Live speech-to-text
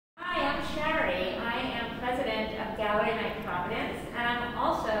Gallery Night in Providence, and I'm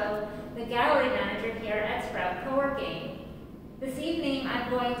also the gallery manager here at Sprout CoWorking. This evening, I'm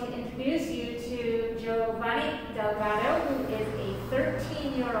going to introduce you to Jovani Delgado, who is a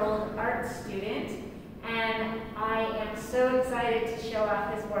 13-year-old art student, and I am so excited to show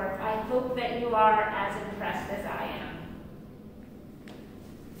off his work. I hope that you are as impressed as I am.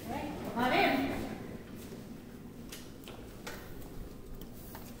 Okay, come on in.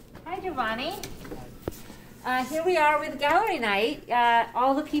 Hi, Jovani. Here we are with Gallery Night.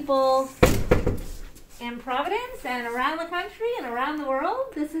 All the people in Providence and around the country and around the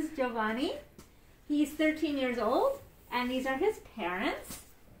world. This is Jovani. He's 13 years old, and these are his parents.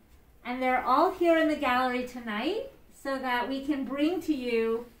 And they're all here in the gallery tonight so that we can bring to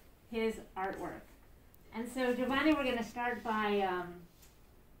you his artwork. And so, Jovani, we're going to start by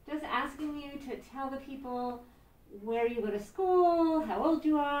just asking you to tell the people where you go to school, how old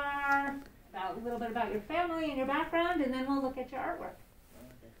you are, a little bit about your family and your background, and then we'll look at your artwork.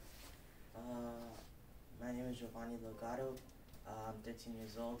 Okay. My name is Jovani Delgado. I'm 13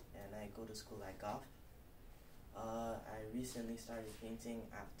 years old, and I go to school at Goff. I recently started painting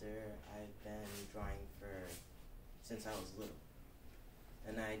after I've been drawing since I was little.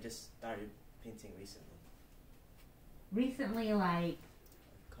 And I just started painting recently. Recently, like?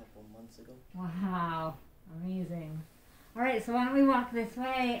 A couple months ago. Wow. Amazing. All right, so why don't we walk this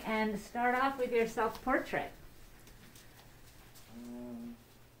way and start off with your self-portrait.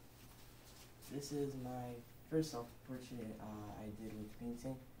 This is my first self-portrait I did with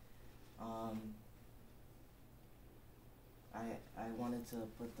painting. I wanted to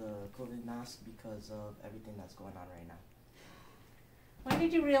put the COVID mask because of everything that's going on right now. When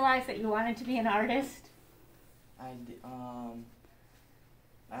did you realize that you wanted to be an artist? I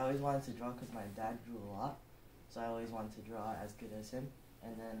always wanted to draw because my dad drew a lot. So I always wanted to draw as good as him,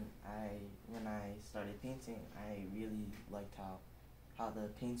 and then when I started painting, I really liked how the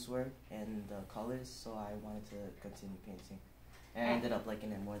paints were and the colors, so I wanted to continue painting, and I ended up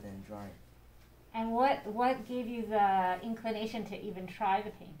liking it more than drawing. And what gave you the inclination to even try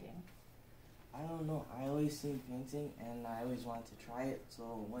the painting? I don't know. I always seen painting, and I always wanted to try it. So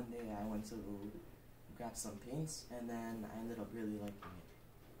one day I went to grab some paints, and then I ended up really liking it.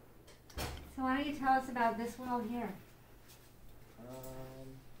 So why don't you tell us about this wall here?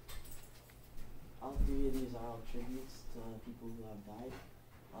 All three of these are all tributes to people who have died.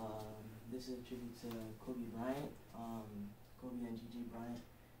 This is a tribute to Kobe Bryant, Kobe and Gigi Bryant.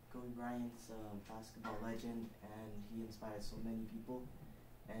 Kobe Bryant's a basketball legend, and he inspired so many people.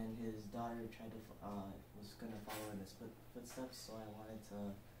 And his daughter was going to follow in his footsteps, so I wanted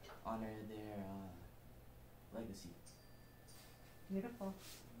to honor their legacy. Beautiful.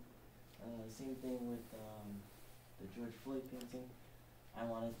 Same thing with the George Floyd painting. I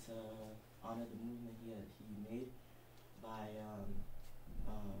wanted to honor the movement he made by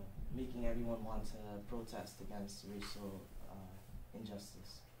making everyone want to protest against racial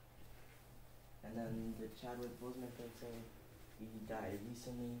injustice. And then the Chadwick Boseman painting, he died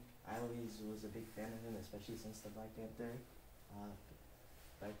recently. I always was a big fan of him, especially since the Black Panther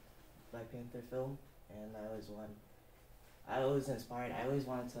film, and I was inspired. I always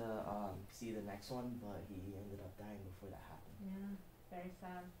wanted to see the next one, but he ended up dying before that happened. Yeah, very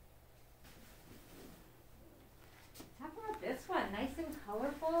sad. Talk about this one. Nice and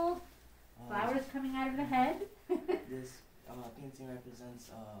colorful. Flowers coming out of the head. This painting represents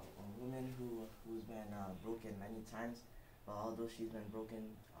a woman who's been broken many times, but although she's been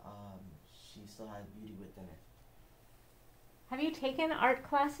broken, she still has beauty within her. Have you taken art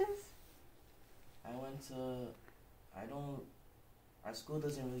classes? Our school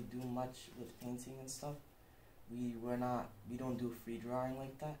doesn't really do much with painting and stuff. We don't do free drawing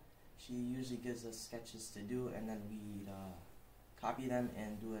like that. She usually gives us sketches to do, and then we copy them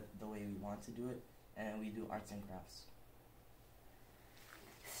and do it the way we want to do it, and we do arts and crafts.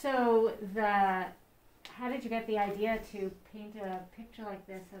 So how did you get the idea to paint a picture like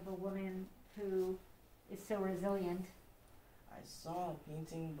this of a woman who is so resilient? I saw a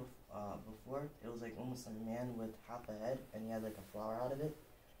painting before. It was like almost a man with half a head, and he had like a flower out of it.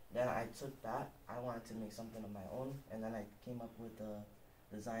 Then I took that. I wanted to make something of my own, and then I came up with the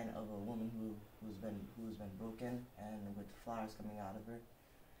design of a woman who's been broken and with flowers coming out of her.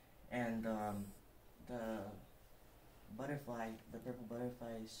 And the purple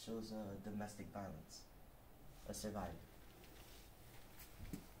butterfly shows domestic violence, a survivor.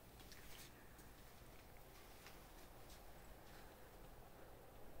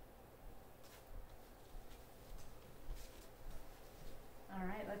 All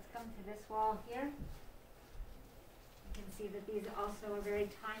right, let's come to this wall here. You can see that these also are very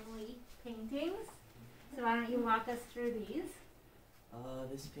timely paintings. So why don't you walk us through these?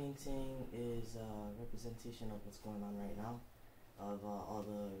 This painting is a representation of what's going on right now, of all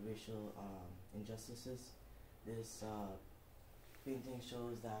the racial injustices. This painting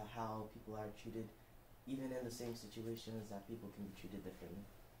shows that how people are treated, even in the same situations, that people can be treated differently.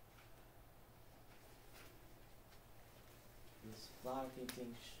 This flower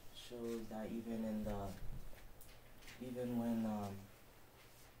painting shows that even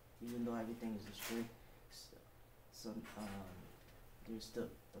though everything is destroyed, some there's still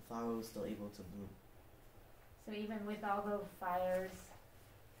the flower was still able to bloom. So even with all the fires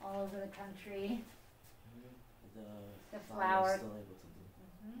all over the country, the flower is still able to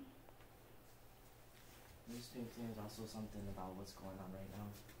bloom. This painting is also something about what's going on right now.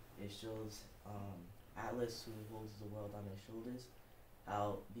 It shows Atlas, who holds the world on his shoulders,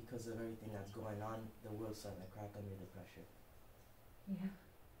 how because of everything that's going on, the world's starting to crack under the pressure. Yeah.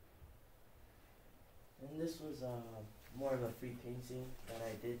 And this was more of a free painting that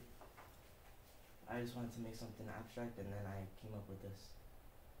I did. I just wanted to make something abstract, and then I came up with this.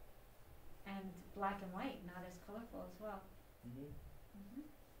 And black and white, not as colorful as well. I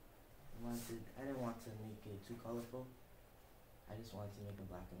didn't want to make it too colorful. I just wanted to make a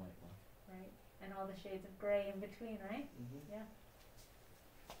black and white one. Right, and all the shades of gray in between, right? Yeah.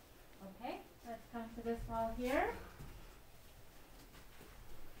 Okay, let's come to this wall here.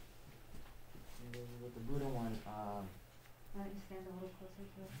 And then with the Buddha one, why don't you stand a little closer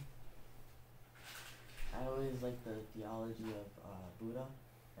to it? I always like the theology of Buddha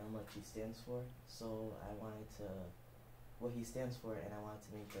and what he stands for. So I wanted to, what he stands for, and I wanted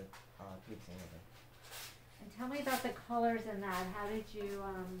to make the painting of it. And tell me about the colors in that. How did you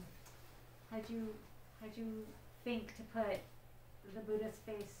think to put the Buddha's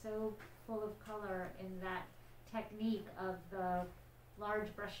face so full of color in that technique of the large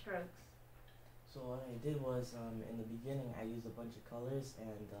brush strokes? So what I did was, in the beginning, I used a bunch of colors,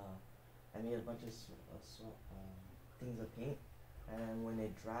 and I made a bunch of things of paint. And when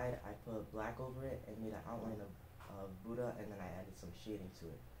it dried, I put black over it and made an outline of Buddha, and then I added some shading to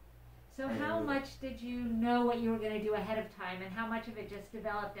it. So how much did you know what you were going to do ahead of time, and how much of it just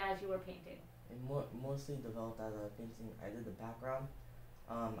developed as you were painting? It mostly developed as a painting. I did the background.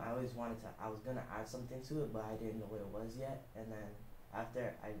 I always wanted to, I was going to add something to it, but I didn't know what it was yet. And then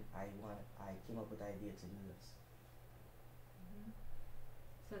after I came up with the idea to do this.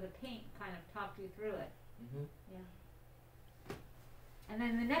 So the paint kind of talked you through it. Yeah. And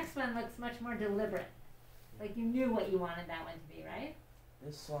then the next one looks much more deliberate. Like you knew what you wanted that one to be, right?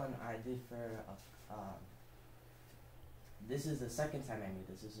 This one I did for, this is the second time I made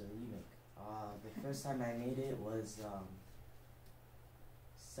this. This is a remake. The first time I made it was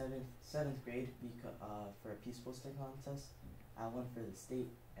seventh grade for a peace posting contest. I won for the state,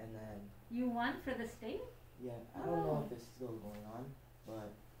 and then... You won for the state? Yeah, I don't know if it's still going on,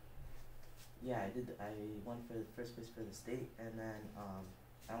 but yeah, I won for the first place for the state, and then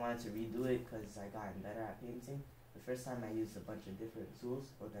I wanted to redo it because I gotten better at painting. The first time I used a bunch of different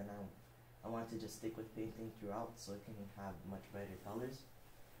tools, but then I wanted to just stick with painting throughout so it can have much brighter colors.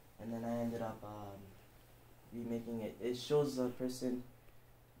 And then I ended up remaking it. It shows a person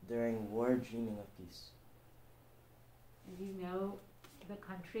during war dreaming of peace. Do you know the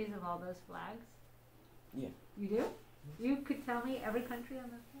countries of all those flags? Yeah. You do? You could tell me every country on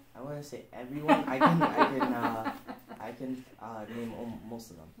this flag? I want to say everyone. I can name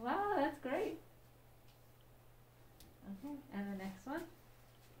most of them. Wow, that's great. Okay, and the next one?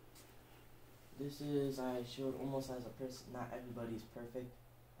 This is, I showed almost as a person, not everybody's perfect,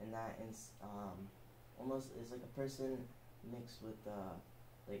 and that is almost is like a person mixed with,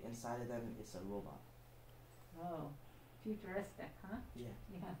 like inside of them it's a robot. Oh, futuristic, huh? Yeah.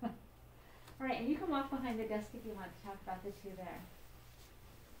 Yeah. All right, and you can walk behind the desk if you want to talk about the two there.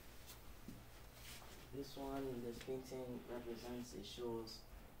 This one, this painting represents, it shows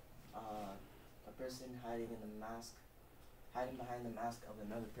a person hiding behind the mask of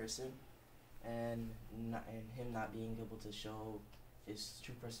another person, and him not being able to show his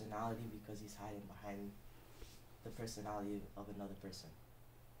true personality because he's hiding behind the personality of another person,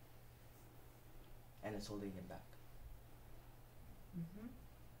 and it's holding him back.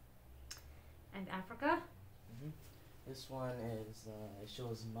 And Africa? This one is, it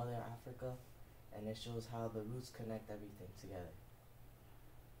shows Mother Africa, and it shows how the roots connect everything together.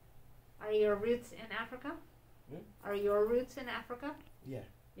 Are your roots in Africa? Are your roots in Africa? Yeah.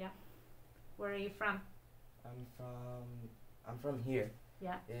 Yeah. Where are you from? I'm from here.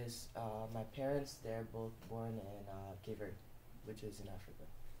 Yeah. Is my parents, they're both born in Cape Verde, which is in Africa.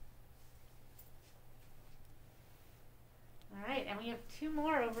 All right, and we have two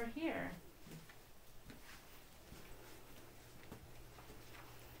more over here.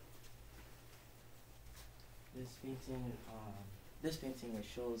 This painting it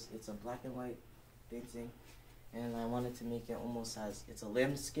shows it's a black and white painting, and I wanted to make it almost as it's a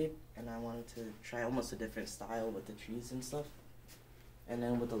landscape, and I wanted to try almost a different style with the trees and stuff. And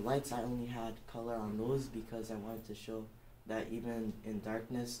then with the lights, I only had color on those because I wanted to show that even in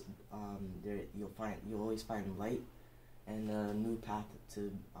darkness, you'll always find light and a new path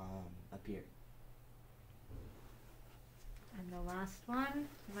to appear. And the last one,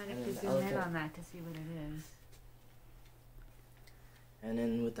 you might have And to the zoom in elephant. on that to see what it is. And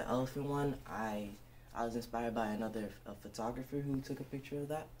then with the elephant one, I was inspired by a photographer who took a picture of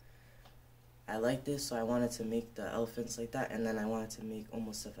that. I liked this, so I wanted to make the elephants like that, and then I wanted to make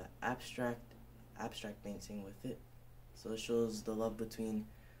almost of an abstract painting with it. So it shows the love between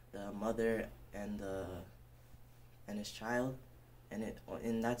the mother and his child, and it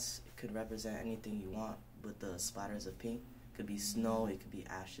could represent anything you want with the splatters of paint. It could be snow, it could be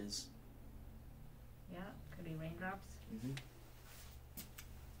ashes. Yeah, could be raindrops. Mm-hmm.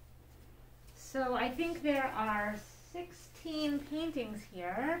 So I think there are 16 paintings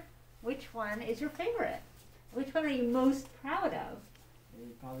here. Which one is your favorite? Which one are you most proud of? It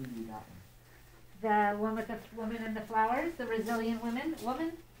would probably be that one. The one with the woman and the flowers, the resilient woman?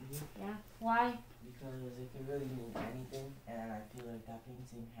 Mm-hmm. Yeah. Why? Because it could really mean anything, and I feel like that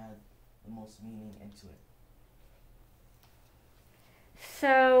painting had the most meaning into it.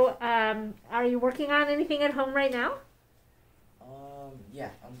 So, are you working on anything at home right now? Yeah,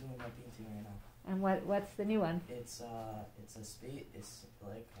 I'm doing my painting right now. And what's the new one? It's a space. It's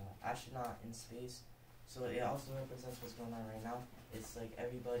like astronaut in space. So it also represents what's going on right now. It's like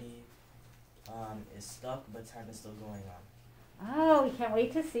everybody is stuck, but time is still going on. Oh, we can't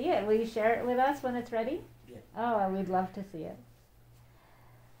wait to see it. Will you share it with us when it's ready? Yeah. Oh, we'd love to see it.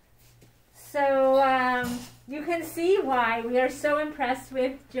 So you can see why we are so impressed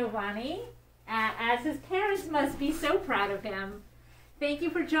with Jovani, as his parents must be so proud of him. Thank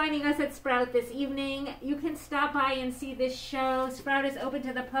you for joining us at Sprout this evening. You can stop by and see this show. Sprout is open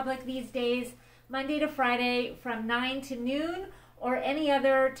to the public these days, Monday to Friday from 9 to noon, or any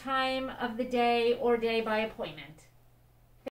other time of the day or day by appointment.